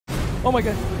Oh my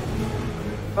god.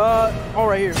 Oh,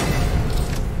 right here.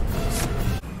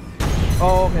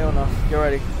 Oh, okay, hold on. Get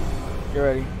ready. Get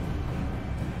ready.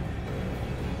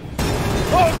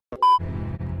 Oh!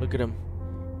 Look at him.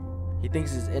 He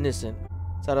thinks he's innocent.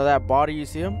 Inside of that body, you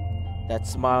see him? That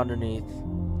smile underneath.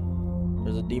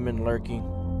 There's a demon lurking.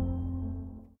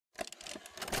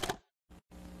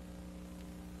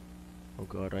 Oh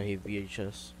god, I hate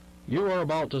VHS. You are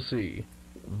about to see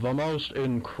the most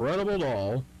incredible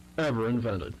doll ever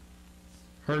invented.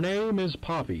 Her name is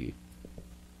Poppy,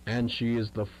 and she is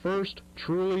the first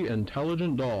truly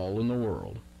intelligent doll in the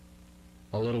world.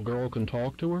 A little girl can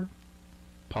talk to her.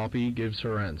 Poppy gives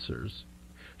her answers.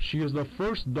 She is the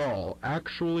first doll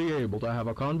actually able to have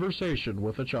a conversation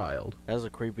with a child. That's a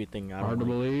creepy thing. Hard to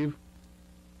believe?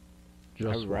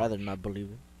 I'd rather not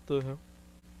believe it. What the hell?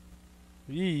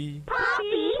 Yee.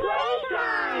 Poppy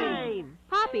Playtime!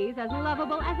 Poppy's as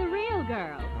lovable as a real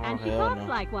girl, and she talks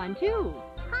like one too.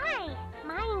 Hi,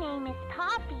 my name is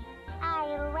Poppy. I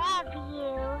love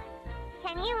you.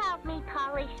 Can you help me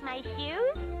polish my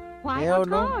shoes? Why, of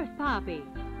course, Poppy.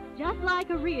 Just like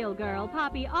a real girl,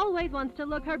 Poppy always wants to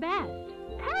look her best.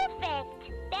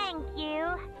 Perfect. Thank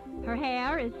you. Her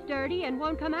hair is sturdy and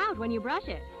won't come out when you brush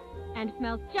it, and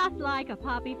smells just like a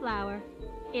poppy flower.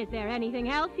 Is there anything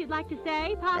else you'd like to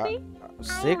say, Poppy?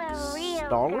 I'm a real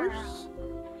girl,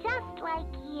 just like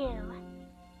you.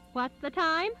 What's the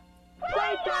time?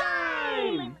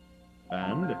 Playtime!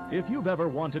 And if you've ever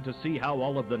wanted to see how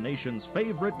all of the nation's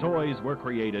favorite toys were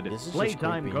created,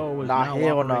 Playtime Co. is now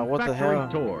offering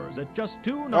factory tours at just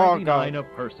 $2.99 a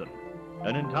person.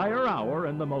 An entire hour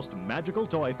in the most magical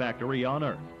toy factory on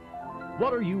Earth.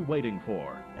 What are you waiting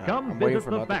for? Come visit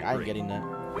the factory. I'm getting that.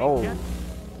 Oh.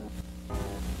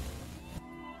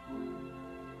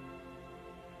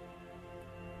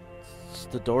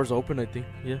 The door's open, I think.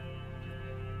 Yeah.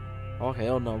 Oh,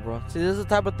 hell no, bro. See, this is the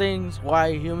type of things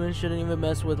why humans shouldn't even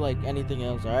mess with, like, anything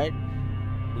else, alright?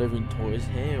 Living toys.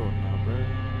 Hell no, bro.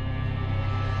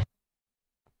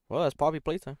 Well, that's Poppy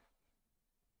Playtime.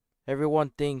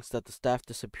 Everyone thinks that the staff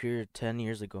disappeared 10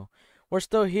 years ago. We're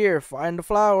still here. Find the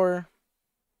flower.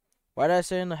 Why did I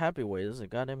say it in a happy way? This is a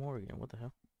goddamn horror game. What the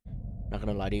hell? Not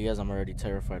gonna lie to you guys, I'm already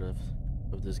terrified of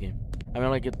this game. I mean,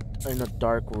 like, in a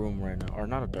dark room right now. Or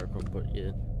not a dark room, but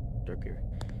yeah, dark area.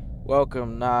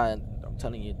 Welcome. Nah, I'm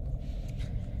telling you.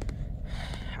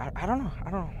 I don't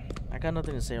know. I got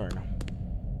nothing to say right now.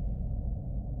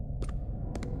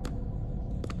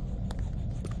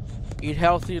 Eat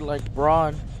healthy like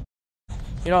Braun.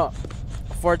 You know,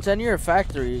 for a 10-year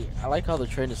factory, I like how the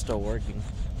train is still working.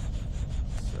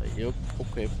 So, yep,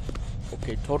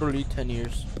 okay, totally 10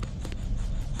 years.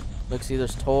 Look, see,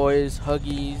 there's toys,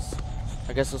 Huggies.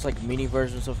 I guess it's like mini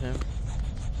versions of him.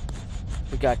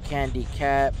 We got Candy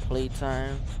Cat,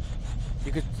 Playtime.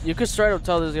 You could straight up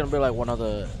tell this is gonna be like one of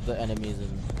the enemies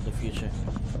in the future.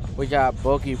 We got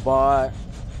Bogey Bot.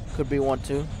 Could be one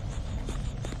too.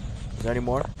 Is there any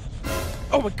more?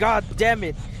 Oh my god, damn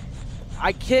it!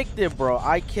 I kicked it, bro.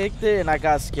 I kicked it and I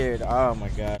got scared. Oh my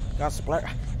god. Got splattered.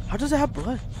 How does it have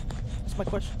blood? That's my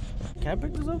question. Can I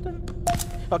pick this up then?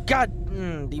 Oh god!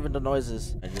 Even the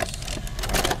noises.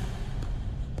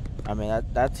 I mean,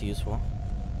 that's useful.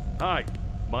 Hi,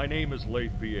 my name is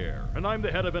Leith Pierre, and I'm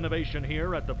the head of innovation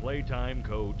here at the Playtime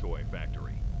Co. Toy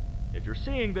Factory. If you're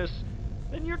seeing this,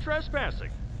 then you're trespassing.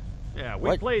 Yeah,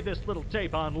 we play this little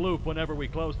tape on loop whenever we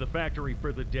close the factory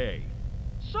for the day.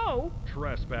 So,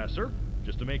 trespasser,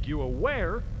 just to make you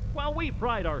aware, while we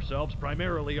pride ourselves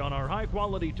primarily on our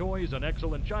high-quality toys and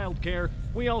excellent child care,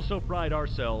 we also pride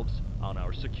ourselves on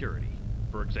our security.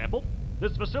 For example,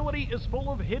 this facility is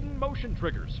full of hidden motion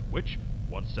triggers, which,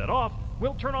 once set off,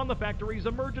 will turn on the factory's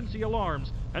emergency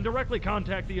alarms and directly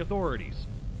contact the authorities.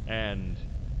 And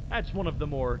that's one of the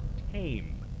more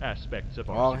tame aspects of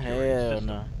our security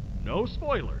system. No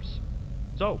spoilers.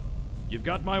 So, you've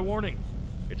got my warning.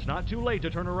 It's not too late to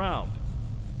turn around.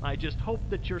 I just hope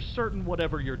that you're certain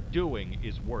whatever you're doing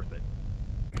is worth it.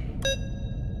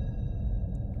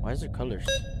 Why is there colors?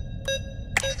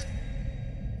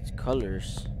 It's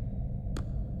colors.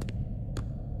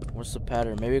 What's the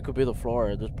pattern? Maybe it could be the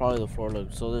floor. There's probably the floor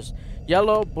look. So there's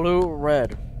yellow, blue,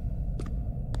 red.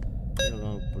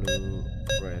 Yellow, blue,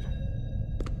 red.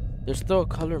 There's still a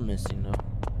color missing though.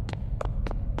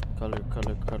 Color.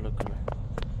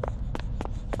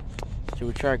 Should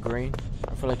we try green?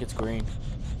 I feel like it's green.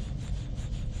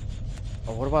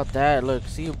 Oh, what about that? Look,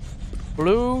 see,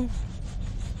 blue,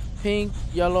 pink,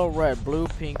 yellow, red. Blue,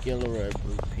 pink, yellow, red.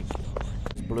 Blue, pink, yellow,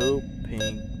 red. Blue,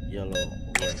 pink, yellow,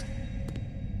 red.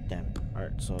 Damn. All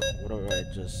right. So what do I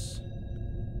just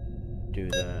do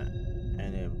that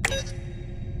and then boom.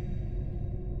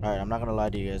 Alright, I'm not gonna lie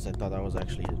to you guys. I thought that was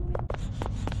actually it.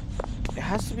 It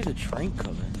has to be the train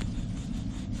color.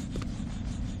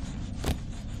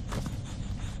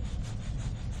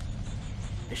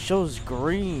 It shows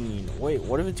green. Wait,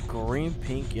 what if it's green,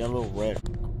 pink, yellow, red?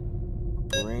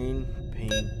 Green,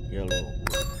 pink, yellow.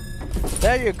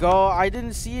 There you go. I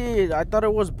didn't see it. I thought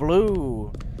it was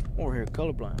blue. I'm over here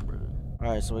colorblind, bro.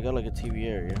 Alright, so we got like a TV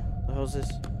area. What the hell is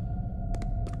this?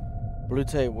 Blue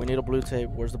tape. We need a blue tape.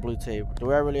 Where's the blue tape?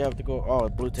 Do I really have to go? Oh,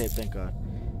 blue tape. Thank God.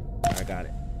 I got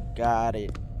it. Got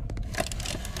it.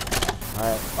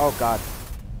 Alright. Oh, God.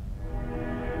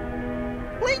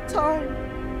 Playtime.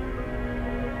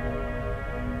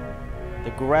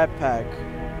 The grab pack.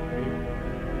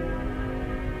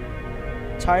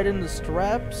 Tighten the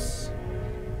straps.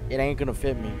 It ain't gonna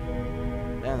fit me.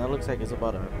 Man, that looks like it's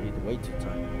about to be way too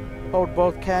tight. Hold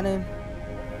both cannon.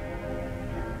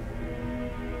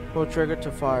 Pull trigger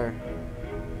to fire.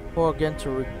 Pull again to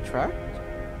retract.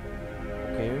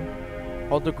 Okay.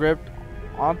 Hold the grip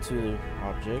onto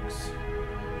objects.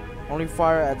 Only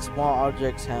fire at small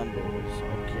objects handles.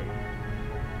 Okay.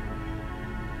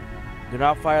 Do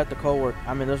not fire at the code word.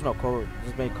 I mean, there's no code word.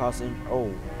 This may cost him.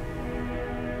 Oh.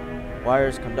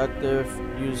 Wires conductive.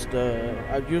 Used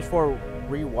for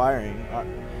rewiring.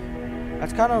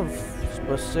 That's kind of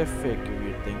specific if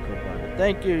you think about it.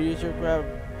 Thank you. Use your grab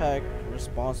pack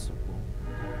responsibility.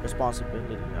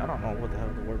 I don't know what the hell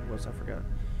the word was. I forgot.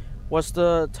 What's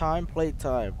the time?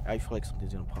 Playtime. I feel like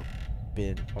something's gonna pop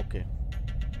in. Okay.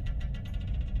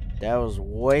 That was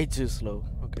way too slow.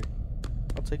 Okay.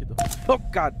 I'll take it though. Oh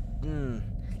God.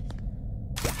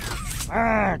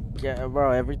 Ah, yeah,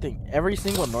 bro. Every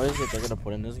single noise that they're gonna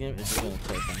put in this game is just gonna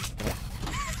terrify me.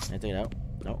 Can I take it out?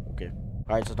 No. Okay.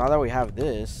 All right. So now that we have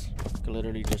this, I can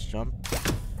literally just jump.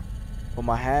 Put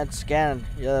my hand, scan.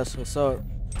 Yes. What's up?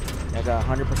 I got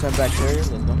 100% bacteria. Let's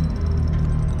go.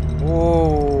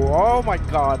 Oh. Oh my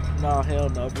God. No, hell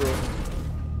no, bro.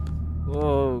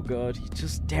 Oh God. He's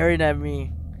just staring at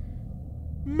me.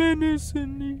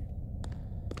 Menacingly.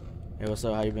 Hey, what's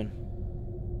up? How you been?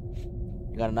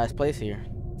 You got a nice place here.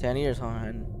 10 years, huh?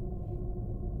 And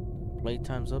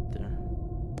playtime's up there.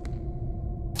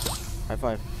 High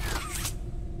five.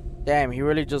 Damn, he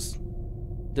really just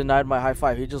denied my high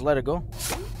five. He just let it go.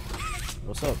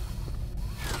 What's up?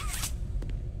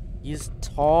 He's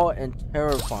tall and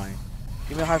terrifying.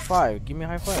 Give me a high five. Give me a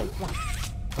high five. Come on.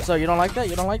 What's up? You don't like that?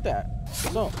 You don't like that?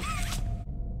 What's up?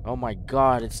 Oh my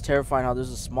God, it's terrifying how there's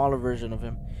a smaller version of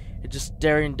him. It's just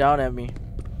staring down at me.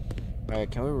 Alright,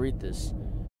 can we read this?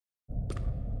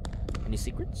 Any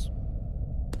secrets?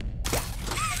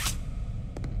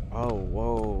 Oh,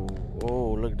 whoa.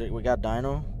 Whoa, look, we got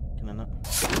Dino. Can I not?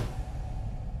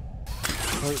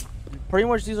 Pretty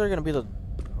much these are gonna be the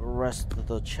rest of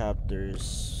the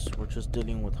chapters. We're just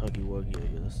dealing with Huggy Wuggy, I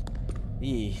guess.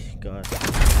 Eee, God.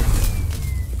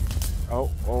 Oh,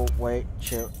 wait,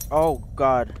 chill. Oh,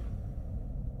 God.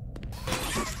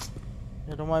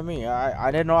 Yeah, don't mind me.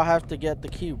 I didn't know I have to get the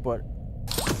key, but...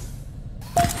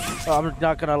 Oh, I'm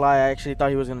not gonna lie, I actually thought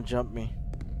he was gonna jump me.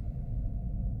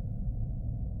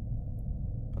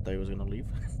 I thought he was gonna leave.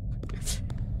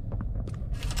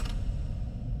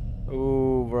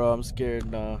 Ooh, bro, I'm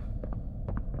scared now.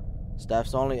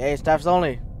 Staffs only. Hey, staffs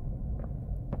only.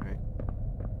 Alright.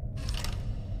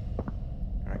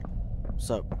 Alright. What's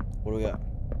up? What do we got?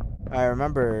 Alright,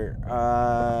 remember,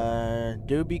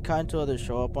 do be kind to others,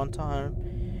 show up on time.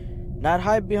 Not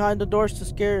hide behind the doors to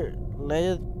scare.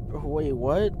 Wait,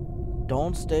 what?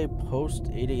 Don't stay post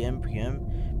 8 a.m.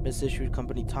 p.m. Misissued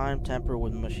company time. Tamper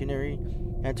with machinery.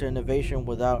 Enter innovation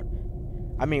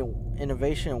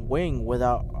wing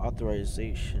without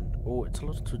authorization. Oh, it's a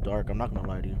little too dark. I'm not gonna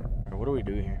lie to you. Right, what do we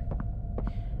do here?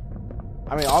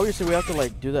 I mean, obviously we have to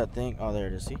like do that thing. Oh, there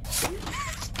it is. See?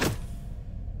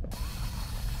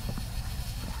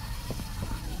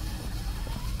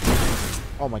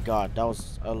 Oh my God, that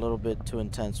was a little bit too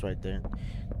intense right there.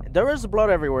 There is blood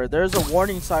everywhere. There's a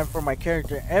warning sign for my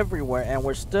character everywhere, and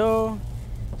we're still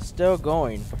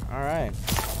going. All right,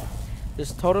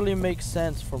 this totally makes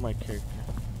sense for my character.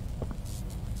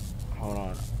 Hold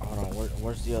on.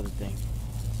 Where's the other thing?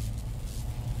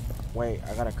 Wait,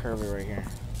 I gotta curve it right here.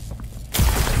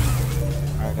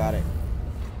 I got it.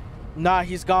 Nah,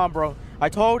 he's gone, bro. I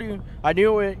told you. I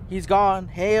knew it. He's gone.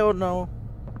 Hell no.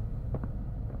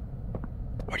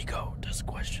 Where'd he go? That's the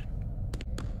question.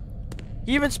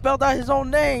 He even spelled out his own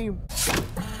name.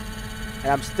 And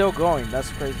I'm still going. That's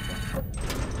crazy, bro.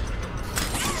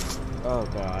 Oh,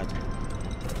 God.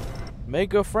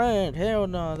 Make a friend. Hell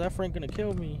no. That friend gonna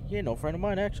kill me. He ain't no friend of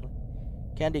mine, actually.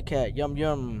 Candy cat. Yum,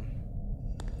 yum.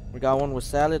 We got one with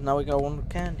salad. Now we got one with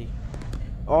candy.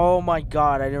 Oh my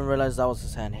god, I didn't realize that was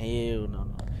his hand. Hell no,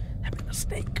 no. That been a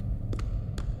snake.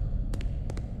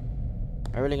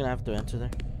 Am I really gonna have to enter there?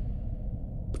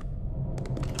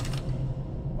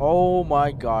 Oh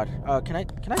my god. Can I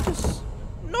just...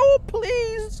 No,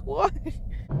 please! What?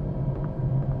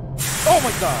 Oh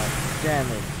my god!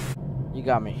 Damn it. You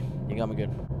got me. You got me good.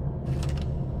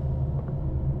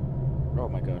 Oh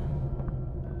my god.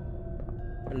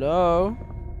 Hello?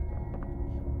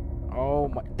 Oh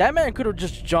my... That man could have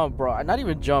just jumped, bro. Not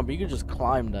even jump. He could just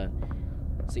climb that.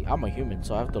 See, I'm a human,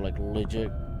 so I have to, like,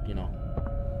 legit, you know,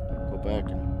 go back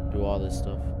and do all this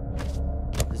stuff.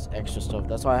 This extra stuff.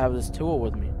 That's why I have this tool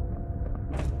with me.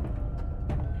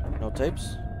 No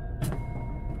tapes?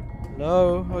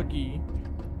 No, Huggy.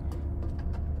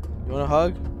 You want a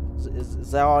hug?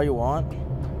 Is that all you want?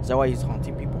 Is that why he's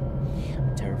haunting people?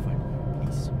 I'm terrified.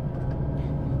 Please.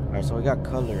 Alright, so we got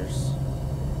colors.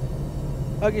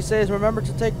 Huggy says, remember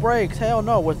to take breaks. Hell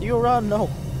no. With you around, no.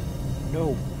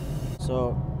 No.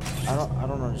 So, I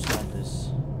don't understand this.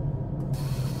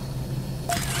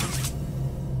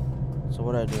 So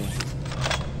what do I do?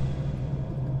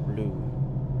 Blue.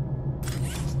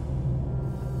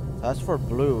 That's for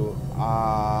blue.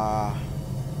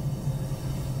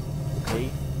 Okay.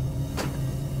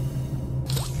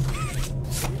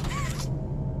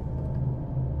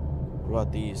 What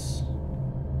about these?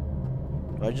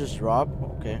 Do I just drop?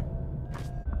 Okay.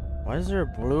 Why is there a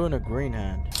blue and a green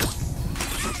hand?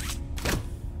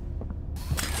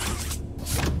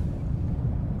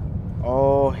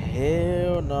 Oh,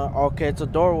 hell no. Okay, it's a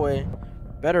doorway.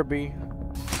 Better be.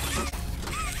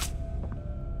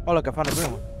 Oh, look, I found a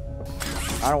green one.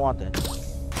 I don't want that.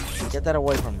 Get that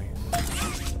away from me.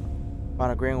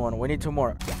 Found a green one. We need 2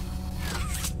 more.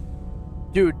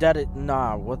 Dude, that is...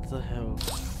 Nah, what the hell?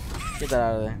 Get that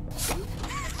out of there.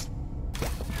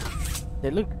 They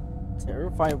look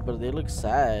terrifying, but they look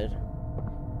sad.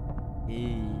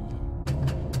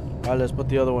 Alright, let's put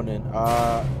the other one in.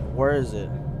 Where is it?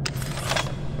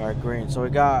 Alright, green. So we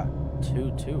got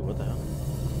 2. What the hell?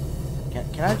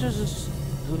 Can I just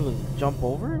jump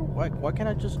over it? Why can't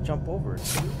I just jump over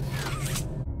it?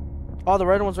 Oh, the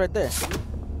red one's right there.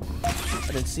 I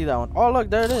didn't see that one. Oh, look,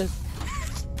 there it is.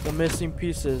 The missing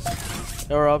pieces.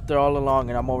 They were up there all along,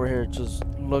 and I'm over here just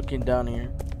looking down here.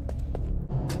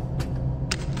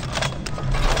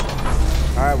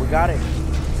 Alright, we got it.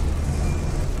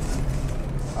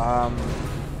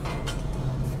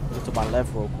 Look to my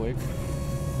left real quick.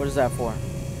 What is that for?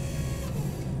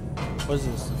 What is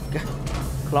this?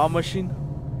 Claw machine?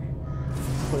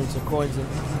 Putting some coins in.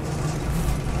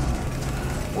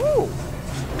 Woo!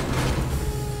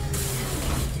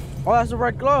 Oh, that's the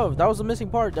red glove. That was the missing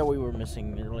part that we were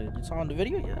missing. You saw in the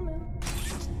video? Yeah, man.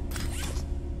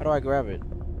 How do I grab it?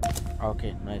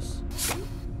 Okay, nice.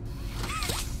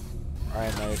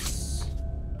 Alright, nice.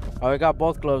 Oh, we got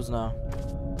both gloves now.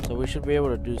 So we should be able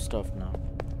to do stuff now.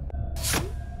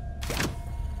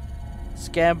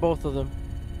 Scan both of them.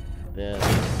 Yeah.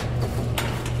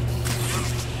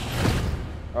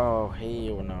 Oh,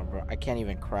 hell no, bro. I can't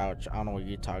even crouch. I don't know what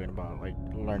you're talking about. Like,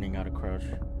 learning how to crouch.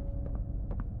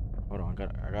 Hold on.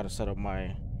 I gotta set up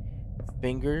my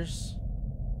fingers.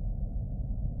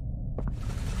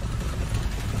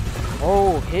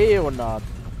 Oh, hell no.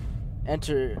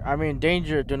 Enter. I mean,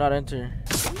 danger. Do not enter.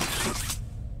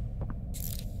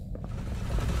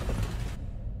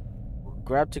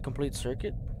 Grab to complete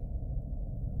circuit.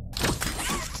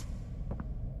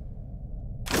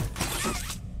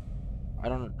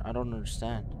 I don't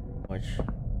understand. Which?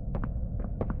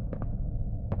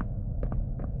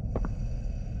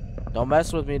 Don't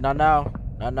mess with me. Not now.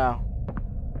 Not now.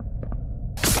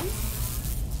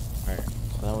 Alright.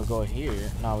 So then we go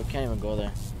here. No, we can't even go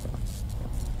there.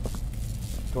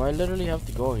 Do I literally have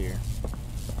to go here?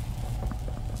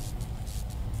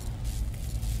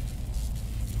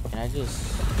 Can I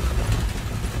just...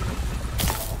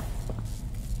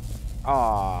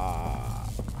 Ah,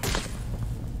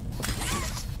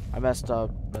 I messed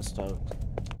up.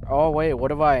 Oh wait,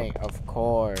 what if I... Of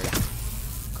course.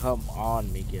 Come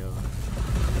on, Miguel.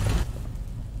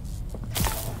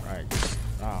 Right.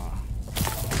 Ah.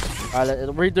 Alright,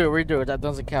 redo it. That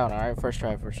doesn't count. Alright, first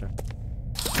try.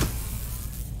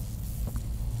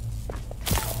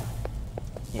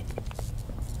 Yeah.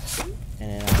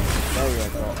 And there we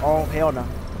go. Oh, hell no.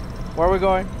 Where are we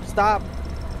going? Stop.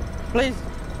 Please.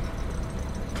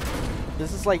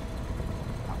 This is like...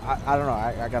 I don't know.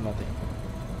 I got nothing.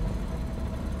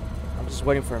 I'm just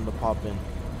waiting for him to pop in.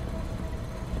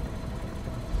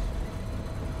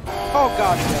 Oh,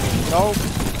 God. Nope.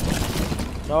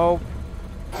 Nope.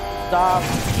 Stop.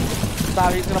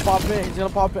 He's gonna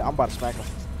pop in. I'm about to smack him.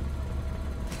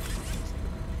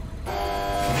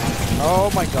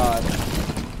 Oh my god.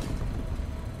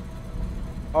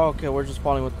 Oh, okay, we're just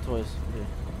falling with the toys. Okay.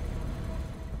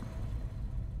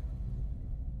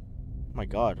 Oh my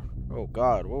god. Oh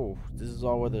god. Whoa. This is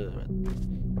all where the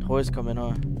toys come in,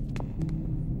 huh?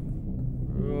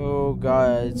 Oh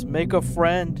guys. Make a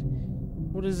friend.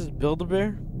 What is this?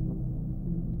 Build-A-Bear?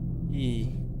 Yeah.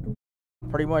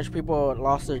 Pretty much people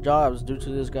lost their jobs due to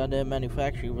this goddamn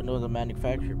manufacturer, even though the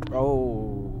manufacturer.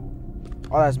 Oh.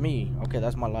 Oh, that's me. Okay,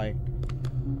 that's my light.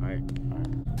 Alright.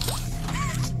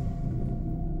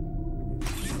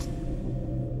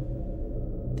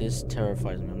 This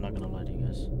terrifies me, I'm not gonna lie to you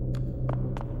guys.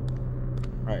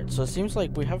 Alright, so it seems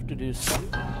like we have to do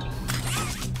something.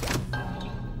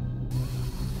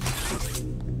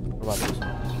 What about this?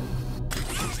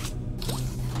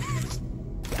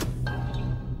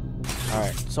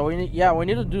 Alright, so we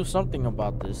need to do something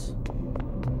about this.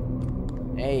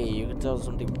 Hey, you can tell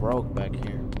something broke back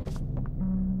here.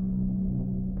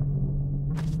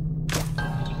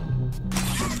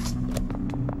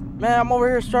 Man, I'm over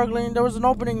here struggling. There was an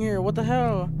opening here. What the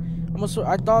hell?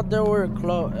 I thought they were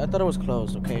closed. I thought it was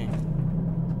closed. Okay.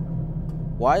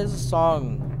 Why is the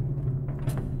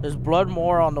song? There's blood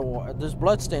more on the wall. There's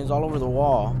blood stains all over the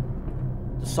wall.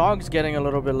 The song's getting a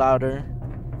little bit louder.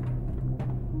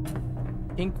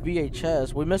 Pink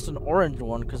VHS. We missed an orange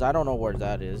one because I don't know where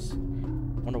that is.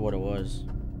 Wonder what it was.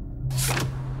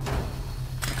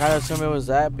 I kind of assume it was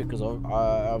that because of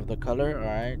the color. All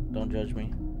right, don't judge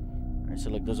me. Alright,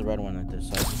 so look, there's a red one right there.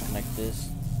 So I just connect this.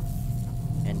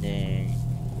 And then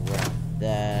grab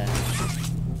that.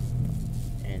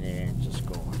 And then just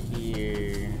go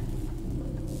here.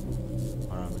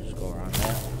 Hold on, just go around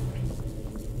that.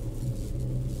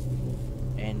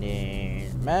 And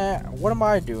then, man, what am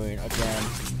I doing again?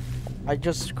 I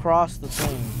just crossed the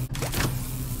thing.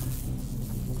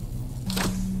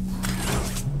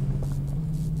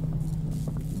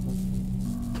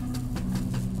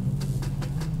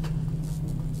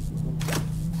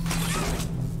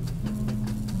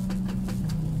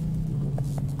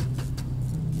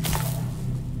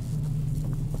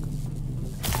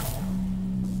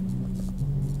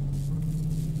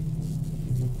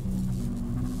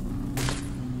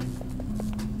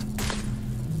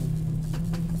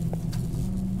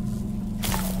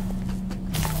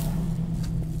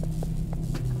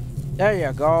 There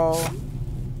you go.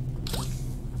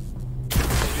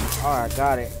 Alright,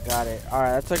 got it.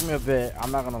 Alright, that took me a bit.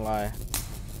 I'm not gonna lie.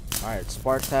 Alright,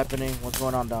 sparks happening. What's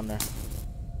going on down there?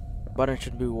 Button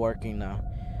should be working now.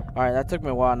 Alright, that took me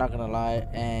a while, not gonna lie.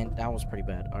 And that was pretty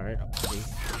bad. Alright, okay.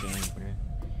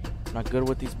 I'm not good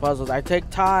with these puzzles. I take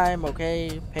time,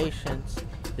 okay? Patience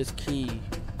is key.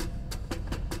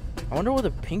 I wonder where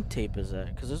the pink tape is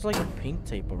at. Because there's like a pink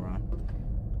tape around.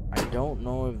 I don't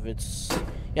know if it's...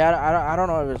 Yeah, I don't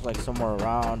know if it's like somewhere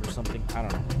around or something. I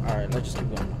don't know. Alright, let's just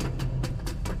keep going.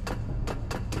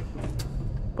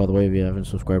 By the way, if you haven't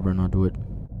subscribed right now, do it.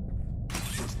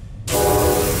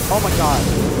 Oh my god.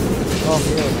 Oh,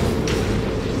 here.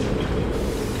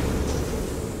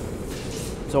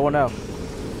 So what now?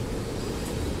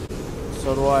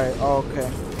 So do I. Oh, okay.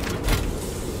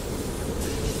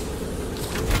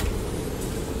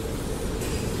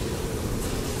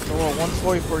 So what,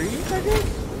 140 for each, I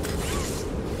guess?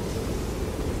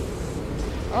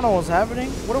 I don't know what's happening.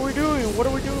 What are we doing? What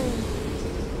are we doing?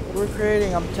 What are we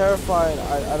creating? I'm terrified.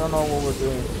 I don't know what we're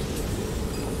doing.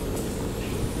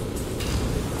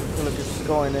 Look, it's just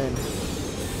going in.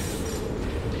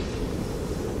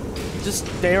 He's just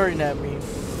staring at me.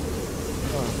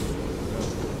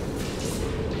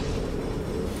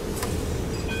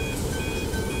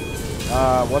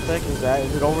 Oh. What the heck is that?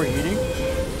 Is it overheating?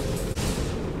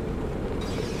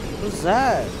 What's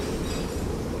that?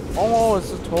 Oh,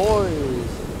 it's a toy.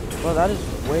 Bro, that is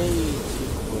way too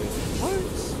quick. What?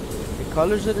 It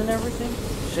colors it and everything?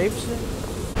 Shapes it?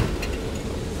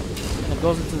 And it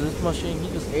goes into this machine. He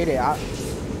just ate it.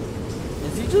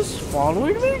 Is he just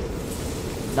following me?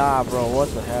 Nah, bro.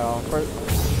 What the hell?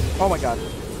 Oh my god.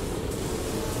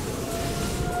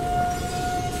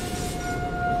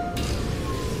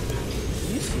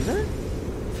 Do you see that?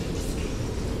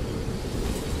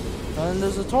 And then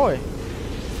there's a toy.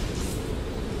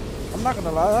 I'm not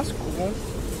gonna lie, that's cool.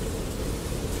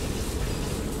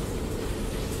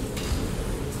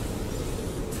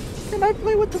 Can I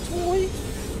play with the toy?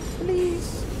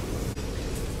 Please?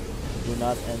 Do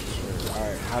not enter.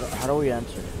 Alright, how do we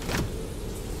enter?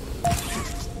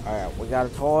 Alright, we got a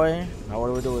toy. Now what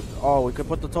do we do with... Oh, we could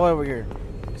put the toy over here.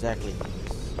 Exactly.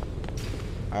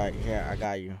 Alright, here, I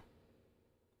got you.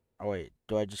 Oh wait,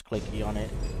 do I just click E on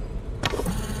it?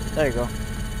 There you go.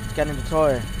 It's getting the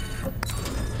toy.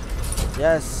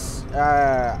 Yes.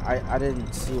 I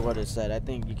didn't see what it said. I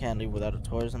think you can't leave without a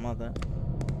toy or something like that.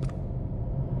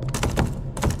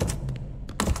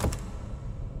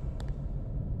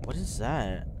 What is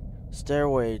that?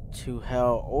 Stairway to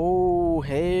hell. Oh,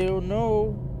 hell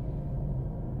no.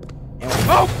 And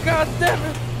oh, god damn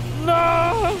it.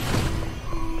 No.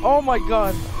 Oh my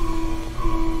god.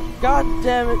 God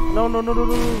damn it. No, no, no, no,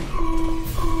 no, no.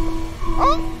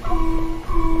 Oh.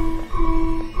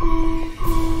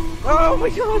 Oh my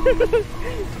god.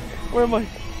 Where am I?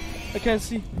 I can't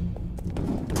see.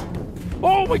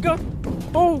 Oh my god.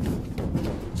 Oh.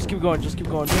 Just keep going. Just keep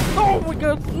going. Oh my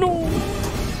god. No.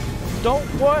 Don't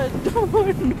what? Don't.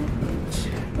 I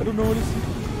don't know what to see.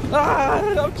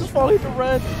 Ah, I'm just falling to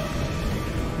red.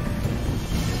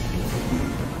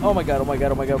 Oh my god. Oh my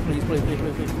god. Oh my god. Please, please, please,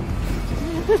 please, please.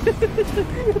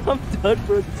 I'm done,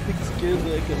 bro. This thing scares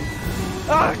me. I can.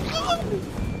 Ah.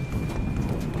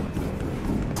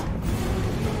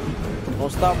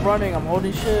 Don't stop running. I'm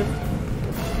holding shift.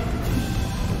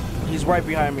 He's right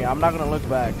behind me. I'm not gonna look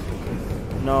back.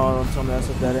 No, don't tell me that's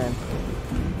a dead end.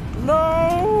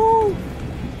 No!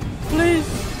 Please!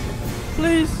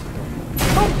 Please!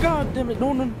 Oh god damn it!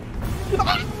 No, no!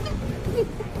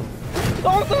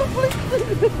 Oh no!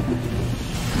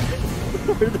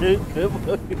 Please!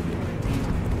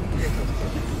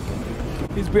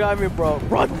 He's behind me, bro.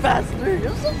 Run faster! You're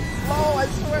so slow, I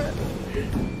swear.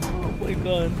 Oh my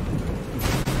god.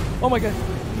 Oh my god.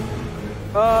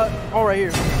 Oh, right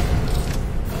here.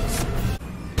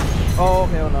 Oh,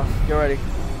 hell no. Get ready.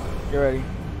 Get ready.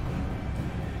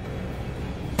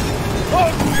 Oh!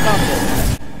 Stop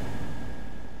it.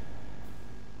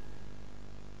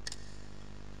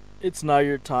 It's not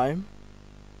your time.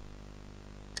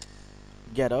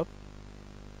 Get up.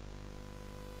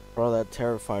 Bro, that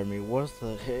terrified me. What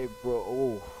the heck, bro?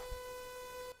 Oh.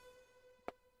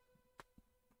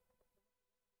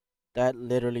 That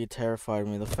literally terrified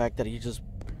me. The fact that he just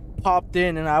popped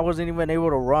in and I wasn't even able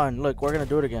to run. Look, we're gonna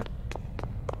do it again.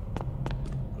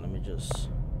 Let me just...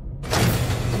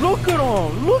 Look at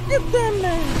him! Look at that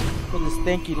man! With his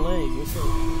stanky leg.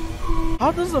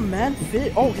 How does a man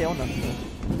fit? Oh, hell no.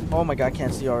 Oh my god, I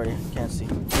can't see already. Can't see.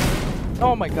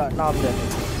 Oh my god, no, I'm dead.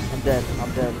 I'm dead. I'm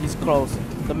dead. He's close.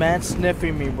 The man's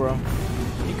sniffing me, bro.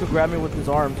 He could grab me with his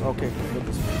arms. Okay, with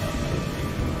this.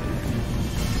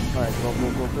 Alright, go, go,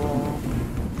 go, go.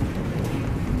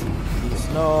 Please,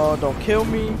 no, don't kill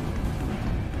me.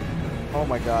 Oh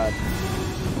my god.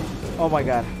 Oh my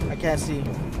god. I can't see.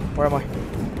 Where am I?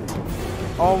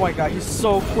 Oh my god, he's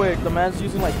so quick. The man's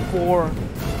using like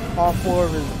all four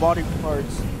of his body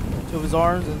parts. Two of his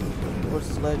arms and towards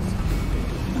his legs.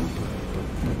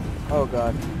 Oh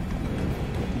god.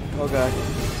 Oh god.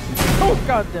 Oh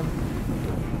god damn.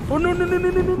 Oh no no no no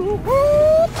no no no.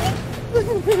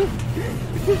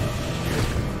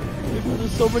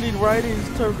 There's so many writings.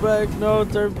 Turn back. No,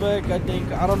 turn back. I think.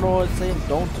 I don't know what it's saying.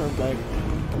 Don't turn back.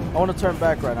 I want to turn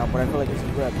back right now, but I feel like it's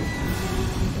gonna grab me.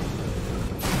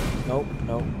 Nope,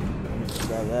 nope. Just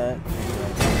grab that.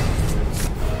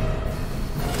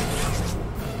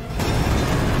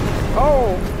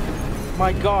 Oh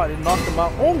my god, it knocked him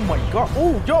out. Oh my god.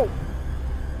 Oh, yo.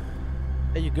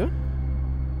 Are you good?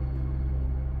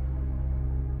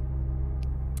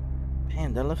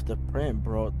 Man, that left a print,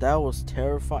 bro. That was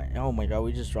terrifying. Oh my god,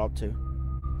 we just dropped two.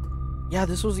 Yeah,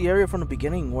 this was the area from the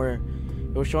beginning where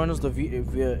it was showing us the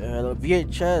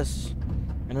VHS,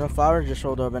 and then a flower just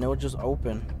showed up and it was just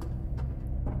open.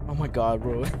 Oh my god,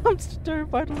 bro. I'm just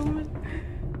terrified a little bit.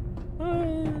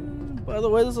 By the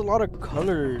way, there's a lot of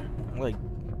color, like,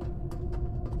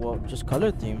 well, just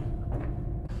color theme.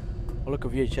 Oh, look, a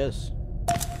VHS.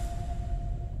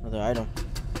 Another item.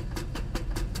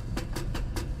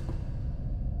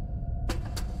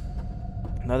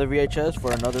 Another VHS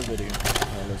for another video.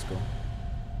 Alright, let's go.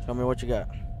 Tell me what you got.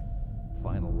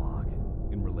 Final log.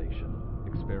 In relation.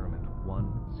 Experiment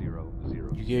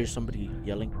 1000. You hear somebody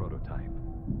yelling? Prototype.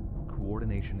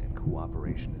 Coordination and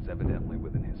cooperation is evidently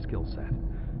within his skill set,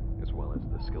 as well as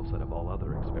the skill set of all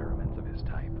other experiments of his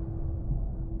type.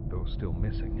 Though still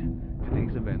missing,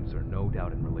 today's events are no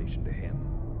doubt in relation to him.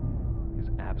 His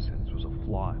absence was a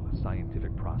flaw in the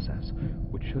scientific process,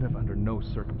 which should have under no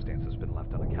circumstances been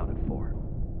left unaccounted for.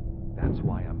 That's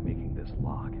why I'm making this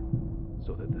log,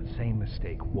 so that the same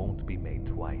mistake won't be made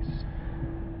twice.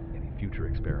 Any future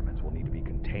experiments will need to be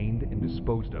contained and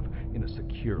disposed of in a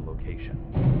secure location.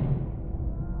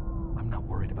 I'm not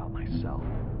worried about myself.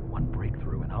 One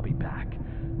breakthrough and I'll be back.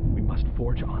 We must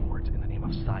forge onwards in the name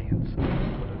of science,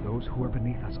 whether those who are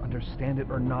beneath us understand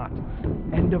it or not.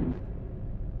 End of...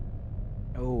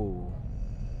 Oh.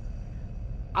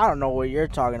 I don't know what you're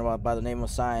talking about by the name of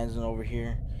science and over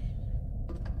here.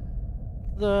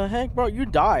 the heck, bro? You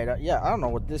died. Yeah, I don't know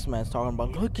what this man's talking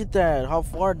about. Look at that. How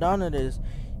far down it is.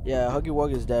 Yeah, Huggy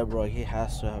Wuggy's dead, bro. He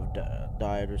has to have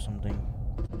died or something.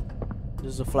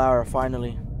 This is a flower,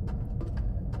 finally.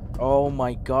 Oh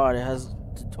my god, it has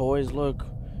the toys. Look.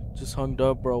 Just hung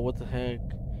up, bro. What the heck?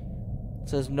 It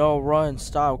says no, run,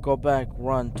 stop, go back,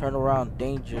 run, turn around,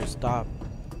 danger, stop.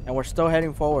 And we're still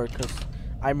heading forward because,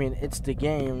 I mean, it's the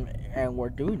game and we're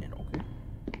doing it, okay?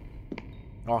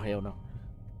 Oh, hell no.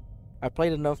 I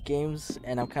played enough games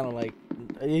and I'm kind of like,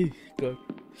 go.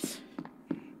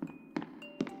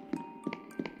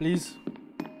 Please.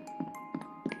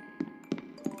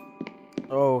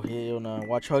 Oh, hell no.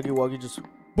 Watch Huggy Wuggy just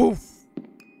boof.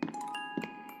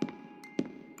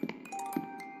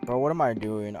 Bro, what am I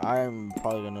doing? I'm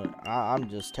probably gonna... I'm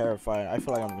just terrified. I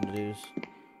feel like I'm gonna lose.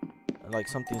 Like,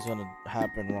 something's gonna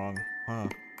happen wrong. Huh.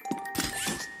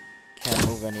 Can't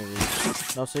move any of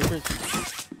these. No secrets?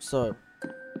 What's up?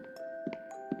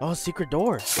 Oh, secret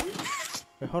door.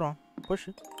 Wait, hold on. Push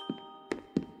it.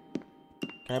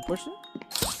 Can I push it?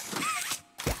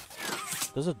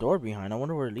 There's a door behind. I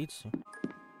wonder where it leads to.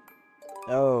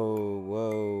 Oh,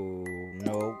 whoa.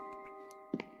 No.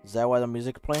 Is that why the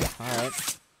music's playing? Alright.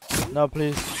 No,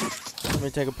 please. Let me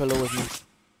take a pillow with me.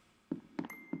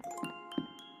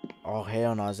 Oh,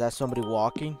 hell no. Is that somebody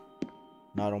walking?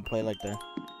 No, don't play like that.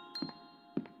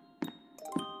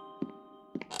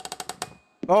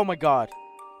 Oh my god.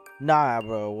 Nah,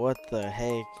 bro. What the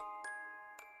heck?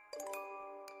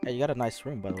 Hey, you got a nice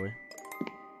room, by the way.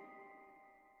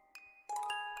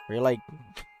 Are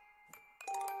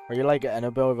you like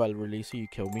Annabelle? If I release you, you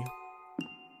kill me?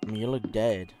 I mean, you look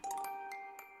dead.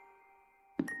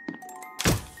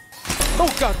 Oh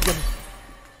god damn it.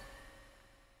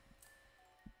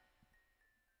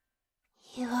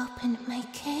 You opened my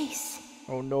case.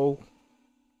 Oh no.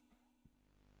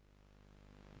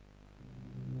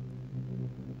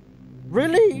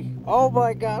 Really? Oh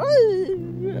my god.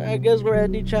 I guess we're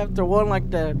ending chapter 1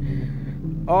 like that.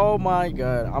 Oh my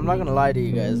god. I'm not gonna lie to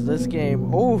you guys. This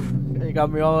game, oof, it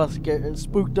got me all scared,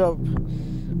 spooked up.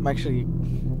 I'm actually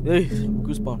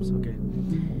goosebumps. Okay.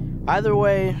 Either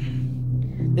way,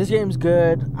 this game's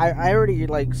good. I already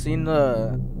like seen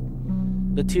the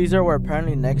teaser where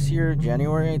apparently next year,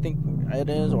 January, I think it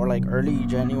is, or like early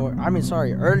January. I mean,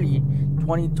 sorry, early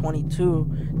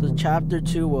 2022, the chapter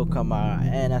 2 will come out,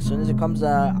 and as soon as it comes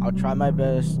out, I'll try my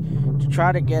best to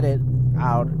try to get it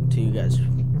out to you guys.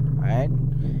 All right,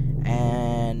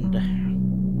 and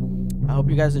I hope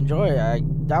you guys enjoy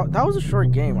it. That was a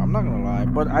short game. I'm not gonna lie,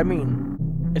 but I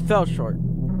mean, it felt short,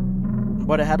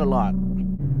 but it had a lot.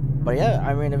 But yeah,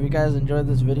 I mean, if you guys enjoyed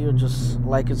this video, just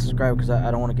like and subscribe because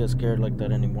I don't want to get scared like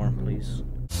that anymore, please.